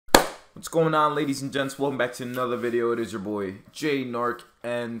What's going on, ladies and gents? Welcome back to another video. It is your boy J Narc,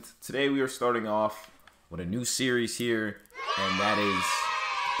 and today we are starting off with a new series here, and that is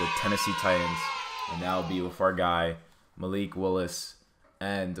the Tennessee Titans, and that will be with our guy Malik Willis.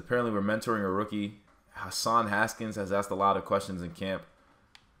 And apparently we're mentoring a rookie. Hassan Haskins has asked a lot of questions in camp.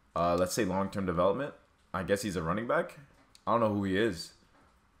 Let's say long-term development. I guess he's a running back. I don't know who he is.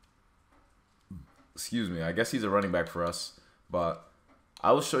 Excuse me. I guess he's a running back for us, but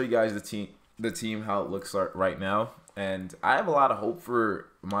I will show you guys the team how it looks like right now, and I have a lot of hope for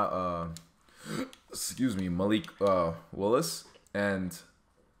my Malik Willis, and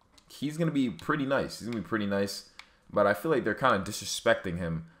he's gonna be pretty nice. He's gonna be pretty nice, but I feel like they're kind of disrespecting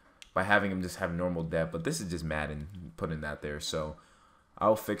him by having him just have normal depth. But this is just Madden putting that there, so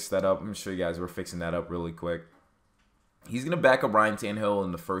I'll fix that up. I'm gonna show you guys we're fixing that up really quick. He's gonna back up Ryan Tannehill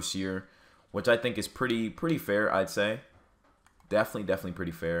in the first year, which I think is pretty fair, I'd say. Definitely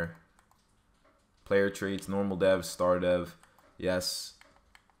pretty fair. Player traits, normal dev, star dev, yes.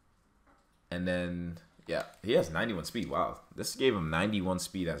 And then, yeah, he has 91 speed. Wow, this gave him 91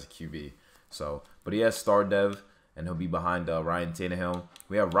 speed as a QB. So, but he has star dev, and he'll be behind Ryan Tannehill.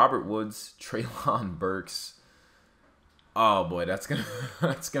 We have Robert Woods, Treylon Burks. Oh boy, that's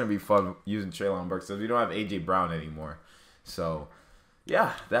gonna be fun using Treylon Burks because we don't have AJ Brown anymore. So,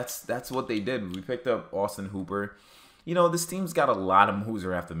 yeah, that's what they did. We picked up Austin Hooper. You know, this team's got a lot of moves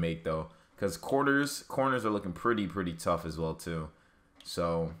we have to make, though, because corners are looking pretty tough as well, too.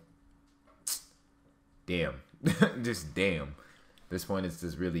 So, damn. Just damn. At this point, it's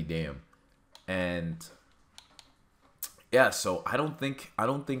just really damn. And, yeah, so I don't think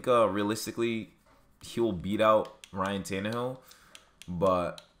realistically he'll beat out Ryan Tannehill,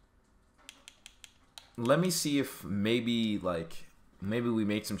 but let me see if maybe we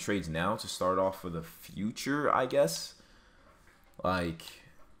make some trades now to start off for the future, I guess. Like,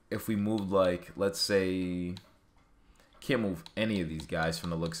 if we moved, like, let's say, can't move any of these guys from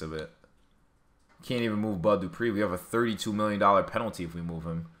the looks of it. Can't even move Bud Dupree. We have a $32 million penalty if we move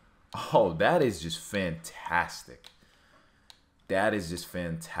him. Oh, that is just fantastic. That is just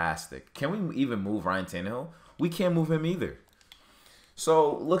fantastic. Can we even move Ryan Tannehill? We can't move him either.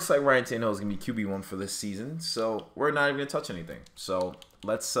 So, looks like Ryan Tannehill is going to be QB1 for this season. So, we're not even going to touch anything. So,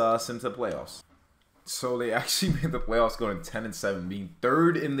 let's send to the playoffs. So, they actually made the playoffs going 10-7, being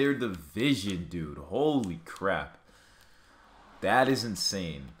third in their division, dude. Holy crap. That is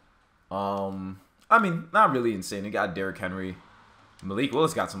insane. I mean, not really insane. They got Derrick Henry. Malik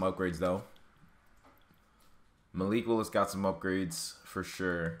Willis got some upgrades, though. Malik Willis got some upgrades for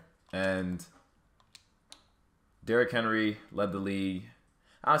sure. And Derrick Henry led the league.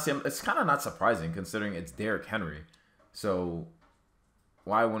 Honestly, it's kind of not surprising considering it's Derrick Henry. So,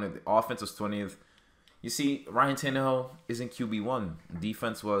 why wouldn't the offense was 20th? You see, Ryan Tannehill isn't QB1.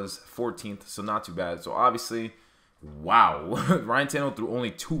 Defense was 14th, so not too bad. So, obviously, wow. Ryan Tannehill threw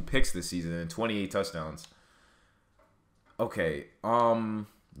only 2 picks this season and 28 touchdowns. Okay, damn.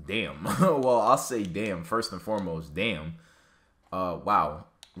 Well, I'll say damn first and foremost. Damn. Wow.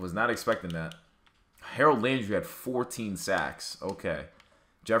 Was not expecting that. Harold Landry had 14 sacks. Okay.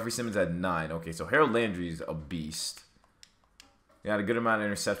 Jeffrey Simmons had 9. Okay, so Harold Landry's a beast. He had a good amount of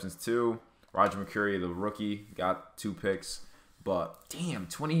interceptions too. Roger McCurry, the rookie, got 2 picks. But, damn,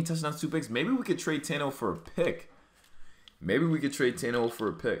 28 touchdowns, 2 picks. Maybe we could trade Tannehill for a pick. Maybe we could trade Tannehill for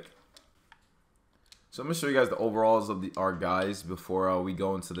a pick. So I'm going to show you guys the overalls of our guys before we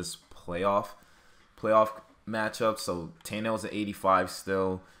go into this playoff matchup. So Tannehill's at 85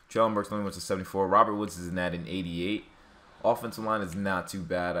 still. Treylon Burks only went to 74. Robert Woods is at an 88. Offensive line is not too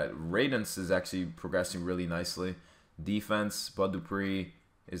bad. Radence is actually progressing really nicely. Defense, Bud Dupree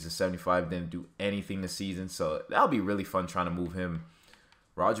is a 75. Didn't do anything this season, so that'll be really fun trying to move him.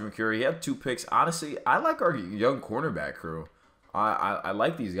 Roger McCurry, he had 2 picks. Honestly, I like our young cornerback crew. I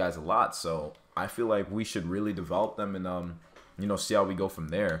like these guys a lot, so I feel like we should really develop them and see how we go from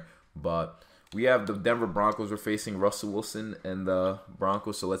there. But we have the Denver Broncos. We're facing Russell Wilson and the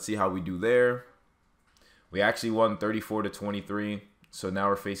Broncos, so let's see how we do there. We actually won 34-23, so now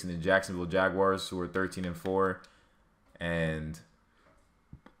we're facing the Jacksonville Jaguars, who are 13-4, and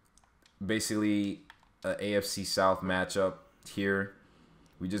basically an AFC South matchup here.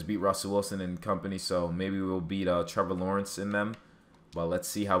 We just beat Russell Wilson and company, so maybe we'll beat Trevor Lawrence in them. But let's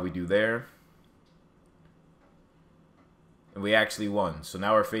see how we do there. And we actually won. So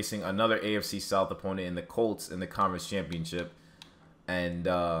now we're facing another AFC South opponent in the Colts in the Conference Championship. And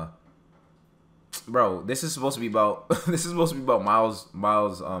bro, this is supposed to be about Malik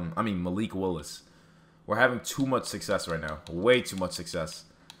Willis. We're having too much success right now. Way too much success.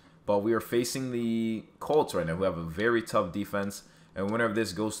 But we are facing the Colts right now, who have a very tough defense. And winner of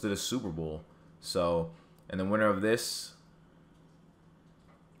this goes to the Super Bowl. So, and the winner of this,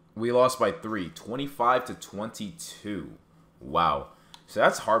 we lost by 3, 25-22. Wow. So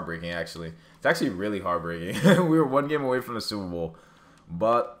that's heartbreaking, actually. It's actually really heartbreaking. We were 1 game away from the Super Bowl.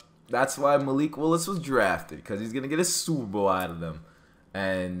 But that's why Malik Willis was drafted, because he's going to get a Super Bowl out of them.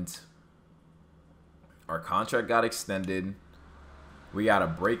 And our contract got extended. We got a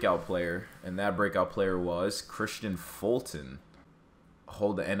breakout player, and that breakout player was Christian Fulton.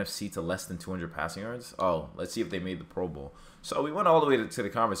 Hold the NFC to less than 200 passing yards. Oh, let's see if they made the Pro Bowl. So we went all the way to the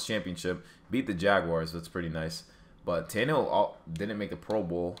conference championship, beat the Jaguars. That's pretty nice. But Tannehill didn't make the Pro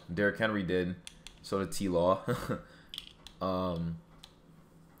Bowl. Derrick Henry did. So did T-Law.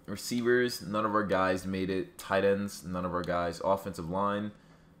 Receivers, none of our guys made it. Tight ends, none of our guys. Offensive line,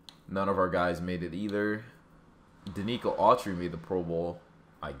 none of our guys made it either. Danico Autry made the Pro Bowl,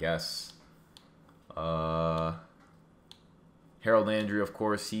 I guess. Harold Landry, of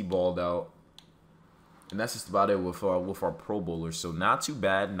course, he balled out. And that's just about it with our Pro Bowlers. So not too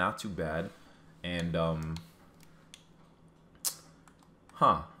bad, not too bad. And,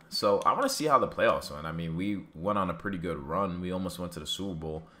 so I want to see how the playoffs went. I mean, we went on a pretty good run. We almost went to the Super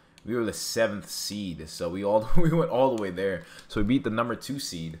Bowl. We were the 7th seed, so we went all the way there. So we beat the number 2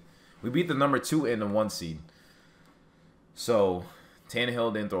 seed. We beat the number 2 and the 1 seed. So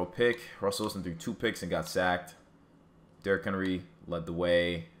Tannehill didn't throw a pick. Russell Wilson threw 2 picks and got sacked. Derrick Henry led the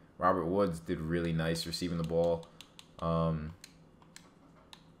way. Robert Woods did really nice receiving the ball. Harold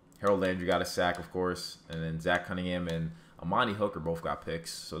Landry got a sack, of course. And then Zach Cunningham and Amani Hooker both got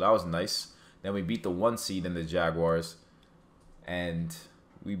picks. So that was nice. Then we beat the 1 seed in the Jaguars. And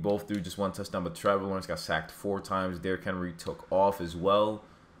we both threw just 1 touchdown. But Trevor Lawrence got sacked 4 times. Derrick Henry took off as well.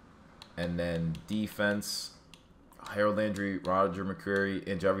 And then defense, Harold Landry, Roger McCreary,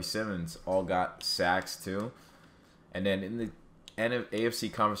 and Jeffrey Simmons all got sacks too. And then in the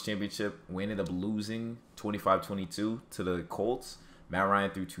AFC Conference Championship, we ended up losing 25-22 to the Colts. Matt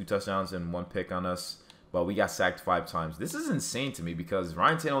Ryan threw 2 touchdowns and 1 pick on us, but we got sacked 5 times. This is insane to me because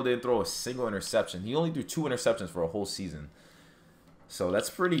Ryan Tannehill didn't throw a single interception. He only threw 2 interceptions for a whole season. So that's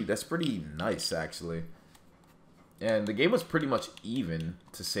pretty nice, actually. And the game was pretty much even,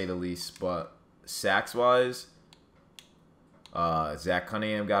 to say the least. But sacks-wise, Zach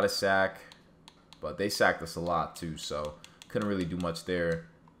Cunningham got a sack. But they sacked us a lot, too. So couldn't really do much there.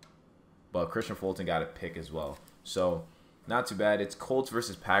 But Christian Fulton got a pick as well. So not too bad. It's Colts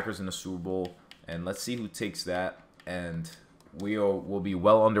versus Packers in the Super Bowl. And let's see who takes that. And we'll be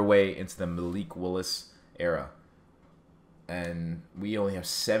well underway into the Malik Willis era. And we only have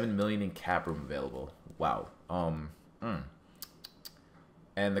 $7 million in cap room available. Wow. And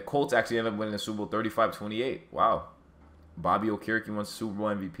the Colts actually ended up winning the Super Bowl 35-28. Wow. Bobby Okereke won Super Bowl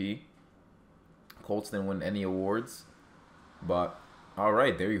MVP. Colts didn't win any awards. But, all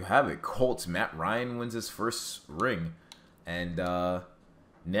right, there you have it. Colts, Matt Ryan wins his first ring. And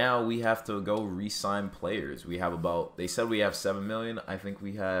now we have to go re-sign players. We have about, they said we have $7 million. I think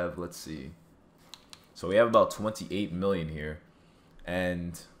we have, let's see. So we have about $28 million here.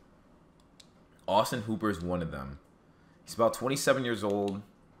 And Austin Hooper is one of them. He's about 27 years old.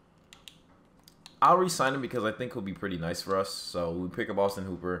 I'll re-sign him because I think he'll be pretty nice for us. So we pick up Austin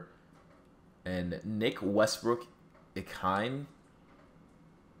Hooper. And Nick Westbrook Ikine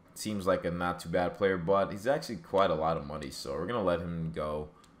seems like a not too bad player, but he's actually quite a lot of money. So we're going to let him go.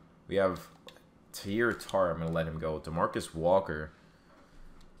 We have Tahir Tar. I'm going to let him go. DeMarcus Walker.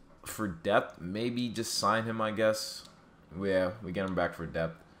 For depth, maybe just sign him, I guess. Yeah, we get him back for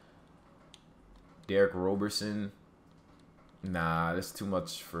depth. Derek Roberson. Nah, that's too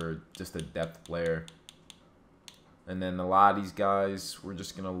much for just a depth player. And then a lot of these guys, we're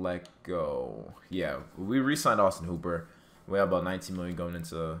just going to let go. Yeah, we re-signed Austin Hooper. We have about $19 million going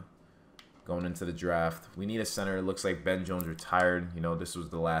into the draft. We need a center. It looks like Ben Jones retired. You know, this was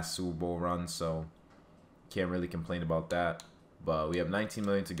the last Super Bowl run, so can't really complain about that. But we have $19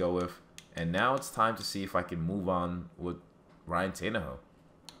 million to go with. And now it's time to see if I can move on with Ryan Tannehill.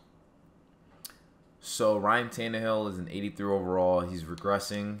 So Ryan Tannehill is an 83 overall. He's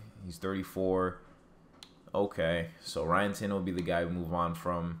regressing. He's 34. Okay. So Ryan Tannehill will be the guy we move on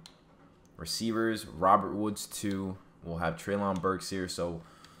from. Receivers, Robert Woods 2. We'll have Treylon Burks here. So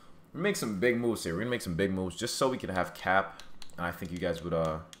we make some big moves here. We're going to make some big moves just so we can have cap. And I think you guys would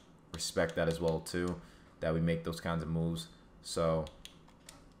respect that as well too, that we make those kinds of moves. So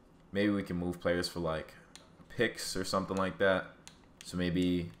maybe we can move players for like picks or something like that. So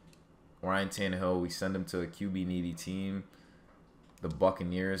maybe Ryan Tannehill, we send him to a QB needy team. The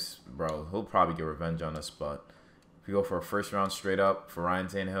Buccaneers, bro, he'll probably get revenge on us. But if we go for a first round straight up for Ryan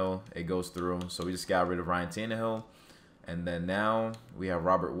Tannehill, it goes through. So we just got rid of Ryan Tannehill. And then now we have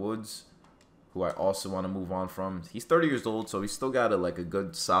Robert Woods, who I also want to move on from. He's 30 years old, so he's still got like a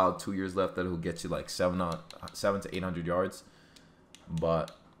good solid 2 years left that he'll get you like 7 to 800 yards.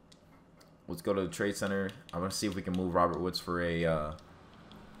 But let's go to the trade center. I'm gonna see if we can move Robert Woods for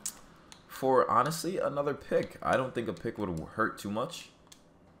honestly another pick. I don't think a pick would hurt too much.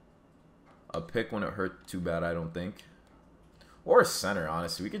 A pick wouldn't hurt too bad, I don't think. Or a center,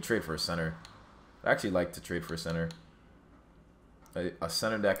 honestly. We could trade for a center. I'd actually like to trade for a center. A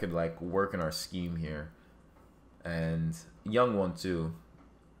center that could like work in our scheme here. And young one too.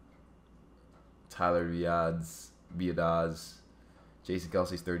 Tyler Biadasz. Jason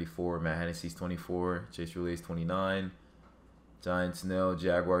Kelsey's 34. Matt Hennessy's 24. Chase Roulet's 29. Giants no.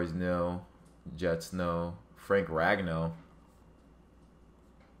 Jaguars no. Jets no. Frank Ragnow.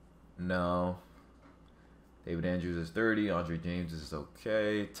 No. David Andrews is 30. Andre James is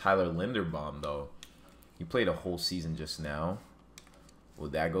okay. Tyler Linderbaum, though. He played a whole season just now. Will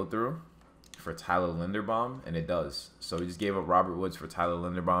that go through for Tyler Linderbaum? And it does. So we just gave up Robert Woods for Tyler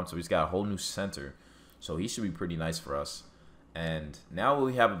Linderbaum. So he's got a whole new center. So he should be pretty nice for us. And now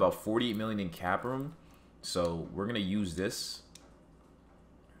we have about $48 million in cap room. So we're going to use this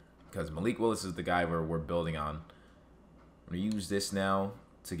because Malik Willis is the guy we're building on. I'm going to use this now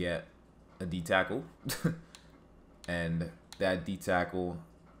to get a D tackle. And that D tackle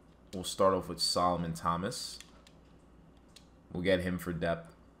will start off with Solomon Thomas. We'll get him for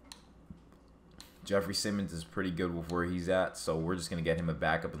depth. Jeffrey Simmons is pretty good with where he's at, so we're just going to get him a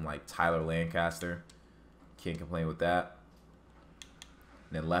backup in like Tyler Lancaster. Can't complain with that.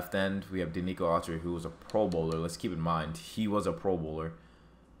 And then left end, we have Danico Autry, who was a Pro Bowler. Let's keep in mind, he was a Pro Bowler.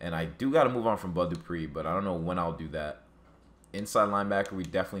 And I do got to move on from Bud Dupree, but I don't know when I'll do that. Inside linebacker, we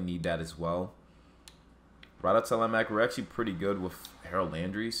definitely need that as well. Right outside linebacker, we're actually pretty good with Harold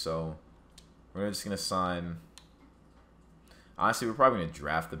Landry, so we're just going to sign. Honestly, we're probably going to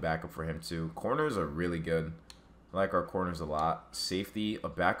draft the backup for him too. Corners are really good. I like our corners a lot. Safety, a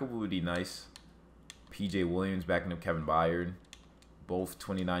backup would be nice. PJ Williams backing up Kevin Byard. Both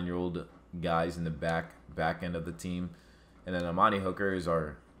 29-year-old guys in the back end of the team. And then Amani Hooker is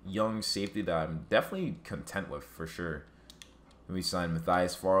our young safety that I'm definitely content with for sure. And we signed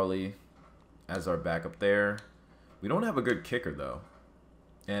Matthias Farley as our backup there. We don't have a good kicker though.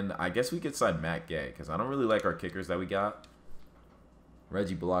 And I guess we could sign Matt Gay because I don't really like our kickers that we got.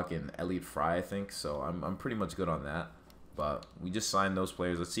 Reggie Block and Elliot Fry, I think. So I'm pretty much good on that. But we just signed those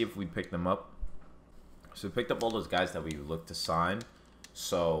players. Let's see if we pick them up. So we picked up all those guys that we looked to sign.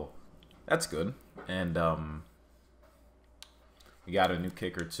 So that's good. And we got a new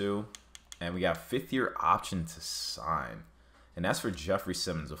kicker too. And we got a 5th-year option to sign. And that's for Jeffrey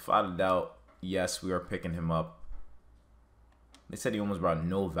Simmons. Without a doubt, yes, we are picking him up. They said he almost brought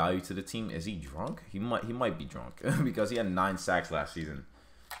no value to the team. Is he drunk? He might be drunk because he had 9 sacks last season.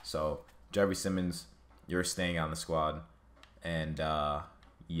 So Jeffrey Simmons, you're staying on the squad. And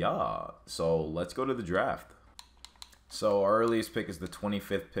yeah, so let's go to the draft. So our earliest pick is the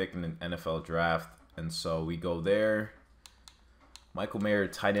 25th pick in an NFL draft. And so we go there. Michael Mayer,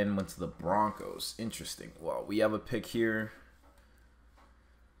 tight end, went to the Broncos. Interesting. Well, we have a pick here.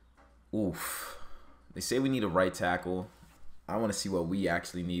 Oof. They say we need a right tackle. I want to see what we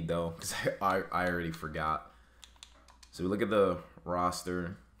actually need, though, because I already forgot. So we look at the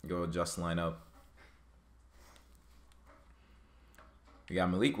roster, go adjust lineup. We got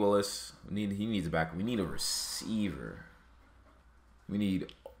Malik Willis. He needs a back. We need a receiver. We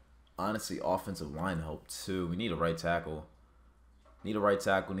need, honestly, offensive line help, too. We need a right tackle. Need a right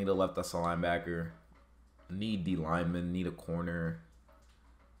tackle. Need a left outside linebacker. Need D lineman. Need a corner.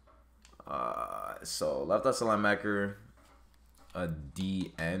 So left outside linebacker, a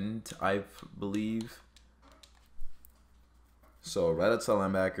D end, I believe. So right outside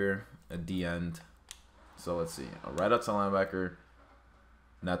linebacker, a D end. So let's see, a right outside linebacker,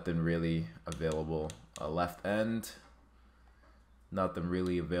 nothing really available. A left end, nothing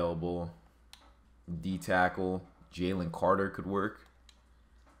really available. D tackle, Jalen Carter could work.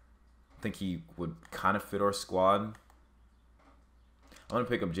 I think he would kind of fit our squad. I'm going to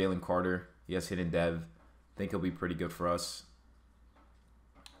pick up Jalen Carter. He has hidden dev. I think he'll be pretty good for us.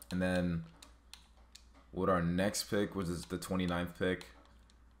 And then with our next pick, which is the 29th pick,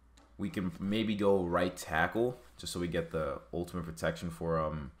 we can maybe go right tackle just so we get the ultimate protection for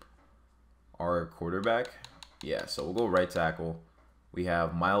our quarterback. Yeah, so we'll go right tackle. We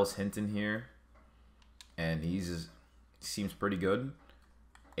have Miles Hinton here, and he seems pretty good.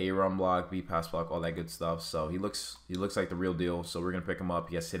 A run block, B pass block, all that good stuff. So he looks like the real deal. So we're gonna pick him up.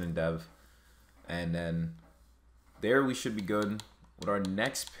 He has hidden dev, and then there we should be good. With our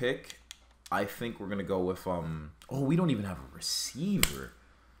next pick, I think we're gonna go with oh, we don't even have a receiver.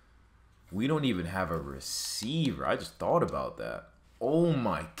 We don't even have a receiver. I just thought about that. Oh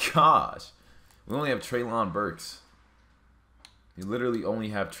my gosh. We only have Treylon Burks. We literally only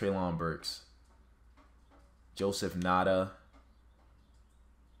have Treylon Burks. Joseph Nada.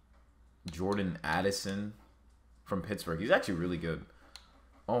 Jordan Addison from Pittsburgh. He's actually really good.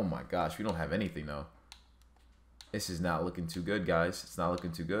 Oh my gosh, we don't have anything though. This is not looking too good, guys. It's not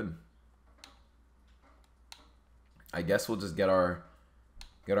looking too good. I guess we'll just get our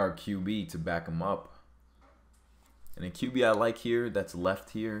QB to back him up. And a QB I like here that's left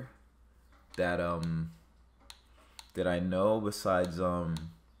here that I know besides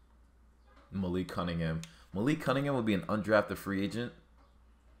Malik Cunningham. Malik Cunningham will be an undrafted free agent.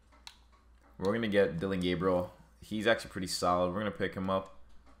 We're gonna get Dylan Gabriel. He's actually pretty solid. We're gonna pick him up.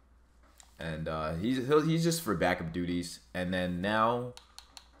 And he's just for backup duties. And then now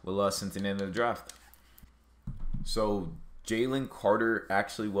we'll send him in the draft. So Jalen Carter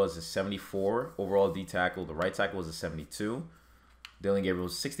actually was a 74 overall D tackle. The right tackle was a 72. Dylan Gabriel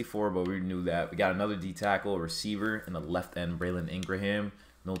was 64, but we knew that. We got another D tackle, a receiver, and the left end, Braylon Ingraham,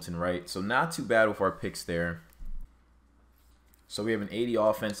 Milton Wright. So not too bad with our picks there. So we have an 80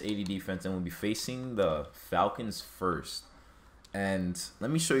 offense, 80 defense, and we'll be facing the Falcons first. And let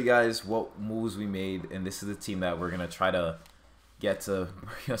me show you guys what moves we made. And this is the team that we're going to try to get to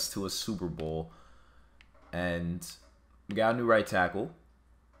bring us to a Super Bowl. And we got a new right tackle.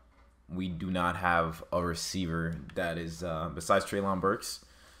 We do not have a receiver that is, besides Treylon Burks,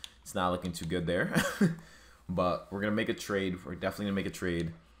 it's not looking too good there. But we're going to make a trade. We're definitely going to make a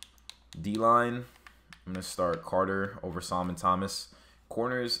trade. D-line, I'm going to start Carter over Solomon Thomas.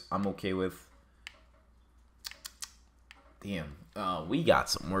 Corners, I'm okay with. Damn, we got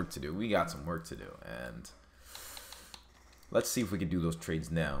some work to do. We got some work to do. And let's see if we can do those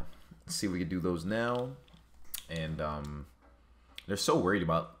trades now. Let's see if we can do those now. And they're so worried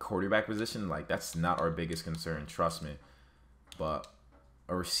about quarterback position. Like, that's not our biggest concern, trust me. But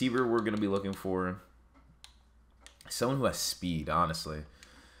a receiver we're going to be looking for someone who has speed, honestly.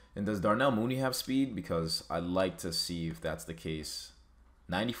 And does Darnell Mooney have speed? Because I'd like to see if that's the case.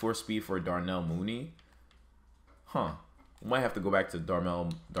 94 speed for Darnell Mooney. Huh. We might have to go back to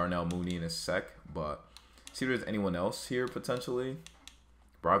Darnell Mooney in a sec. But see if there's anyone else here potentially.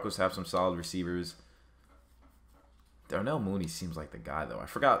 Broncos have some solid receivers. Darnell Mooney seems like the guy though. I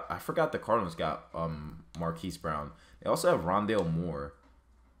forgot the Cardinals got Marquise Brown. They also have Rondale Moore.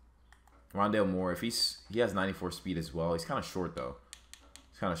 Rondale Moore, if he has 94 speed as well. He's kind of short though.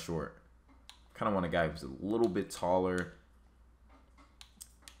 He's kind of short. Kind of want a guy who's a little bit taller.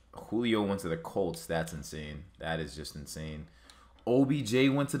 Julio went to the Colts. That's insane. That is just insane. OBJ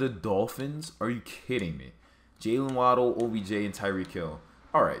went to the Dolphins. Are you kidding me? Jalen Waddle, OBJ, and Tyreek Hill.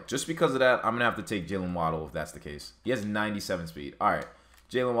 All right, just because of that, I'm going to have to take Jalen Waddle if that's the case. He has 97 speed. All right,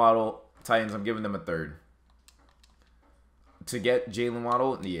 Jalen Waddle, Titans, I'm giving them a third. To get Jalen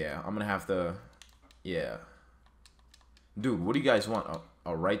Waddle, yeah, I'm going to have to, yeah. Dude, what do you guys want?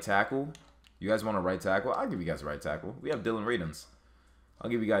 A right tackle? You guys want a right tackle? I'll give you guys a right tackle. We have Dylan Radins. I'll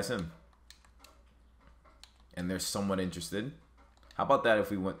give you guys him. And they're somewhat interested. How about that if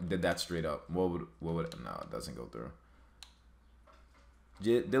we did that straight up? What would no, it doesn't go through.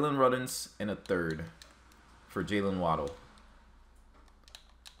 Dylan Radins and a third for Jalen Waddle.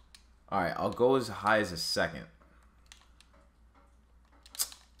 All right, I'll go as high as a second.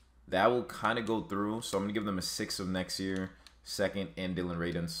 That will kind of go through. So I'm going to give them a 6 of next year, second, and Dylan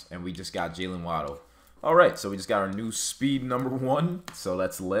Radins. And we just got Jalen Waddle. All right, so we just got our new speed number 1. So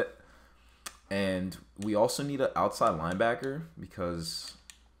that's lit. And we also need an outside linebacker because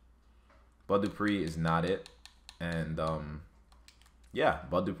Bud Dupree is not it. And, yeah,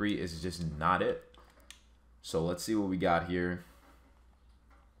 Bud Dupree is just not it. So let's see what we got here.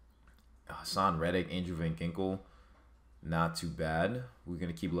 Hassan Reddick, Andrew Van Ginkel. Not too bad. We're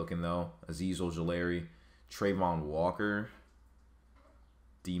going to keep looking, though. Azeez Ojulari, Trayvon Walker,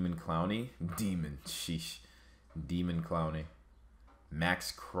 Demon Clowney. Sheesh. Demon Clowney.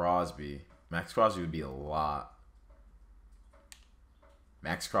 Max Crosby. Max Crosby would be a lot.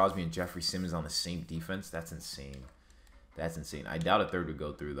 Max Crosby and Jeffrey Simmons on the same defense? That's insane. That's insane. I doubt a third would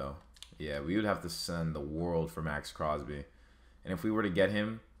go through, though. Yeah, we would have to send the world for Max Crosby. And if we were to get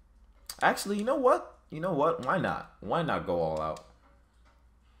him... Actually, you know what? You know what? Why not? Why not go all out?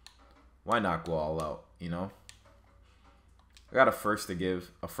 Why not go all out, you know? I got a first to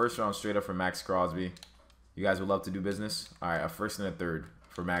give. A first round straight up for Max Crosby. You guys would love to do business? All right, a first and a third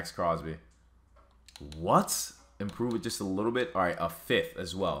for Max Crosby. What? Improve it just a little bit? All right, a 5th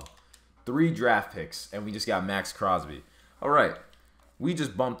as well. 3 draft picks, and we just got Max Crosby. All right, we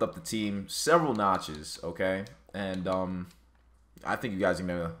just bumped up the team several notches, okay? And I think you guys are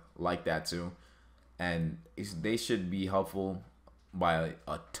gonna like that too. And they should be helpful by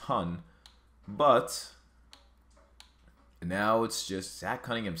a ton. But now it's just Zach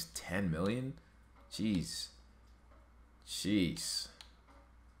Cunningham's 10 million. Jeez.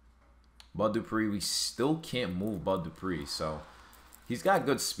 Bud Dupree, we still can't move Bud Dupree, so he's got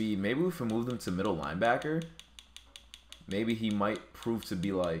good speed. Maybe if we move him to middle linebacker, maybe he might prove to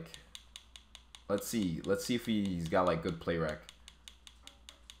be like, let's see if he's got like good play rec.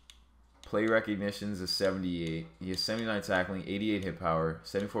 Play recognitions is 78. He has 79 tackling, 88 hit power,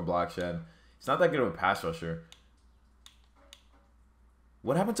 74 block shed. He's not that good of a pass rusher.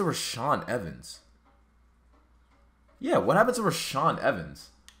 What happened to Rashaan Evans? Yeah, what happened to Rashaan Evans?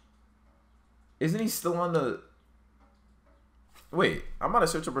 Isn't he still on the... Wait, I'm about to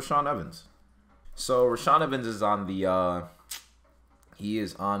search up Rashaan Evans. So Rashaan Evans is on the... he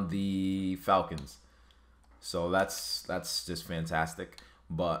is on the Falcons. So that's just fantastic.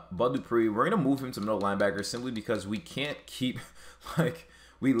 But Bud Dupree, we're going to move him to middle linebacker simply because we can't keep... Like,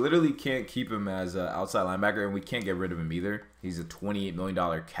 we literally can't keep him as an outside linebacker, and we can't get rid of him either. He's a $28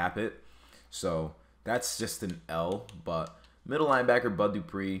 million cap hit. So that's just an L. But middle linebacker, Bud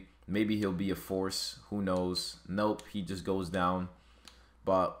Dupree... Maybe he'll be a force. Who knows? Nope, he just goes down.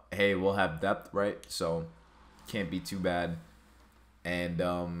 But, hey, we'll have depth, right? So, can't be too bad. And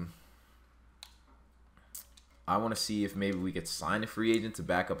I want to see if maybe we could sign a free agent to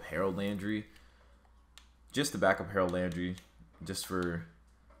back up Harold Landry. Just to back up Harold Landry. Just to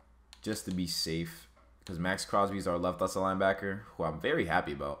be safe. Because Max Crosby is our left outside linebacker, who I'm very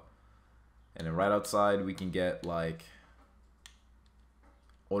happy about. And then right outside, we can get, like...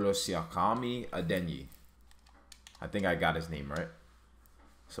 Olosiakami Adenyi. I think I got his name right.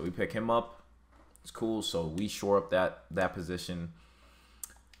 So we pick him up. It's cool. So we shore up that position.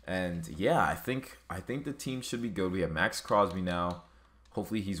 And yeah, I think the team should be good. We have Max Crosby now.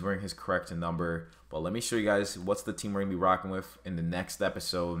 Hopefully he's wearing his correct number. But let me show you guys what's the team we're gonna be rocking with in the next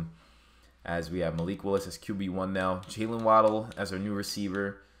episode. As we have Malik Willis as QB1 now, Jalen Waddle as our new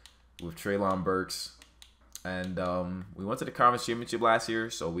receiver with Treylon Burks. And we went to the conference championship last year,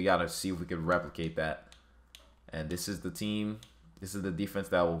 so we got to see if we could replicate that. And this is the team. This is the defense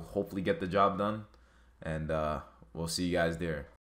that will hopefully get the job done. And we'll see you guys there.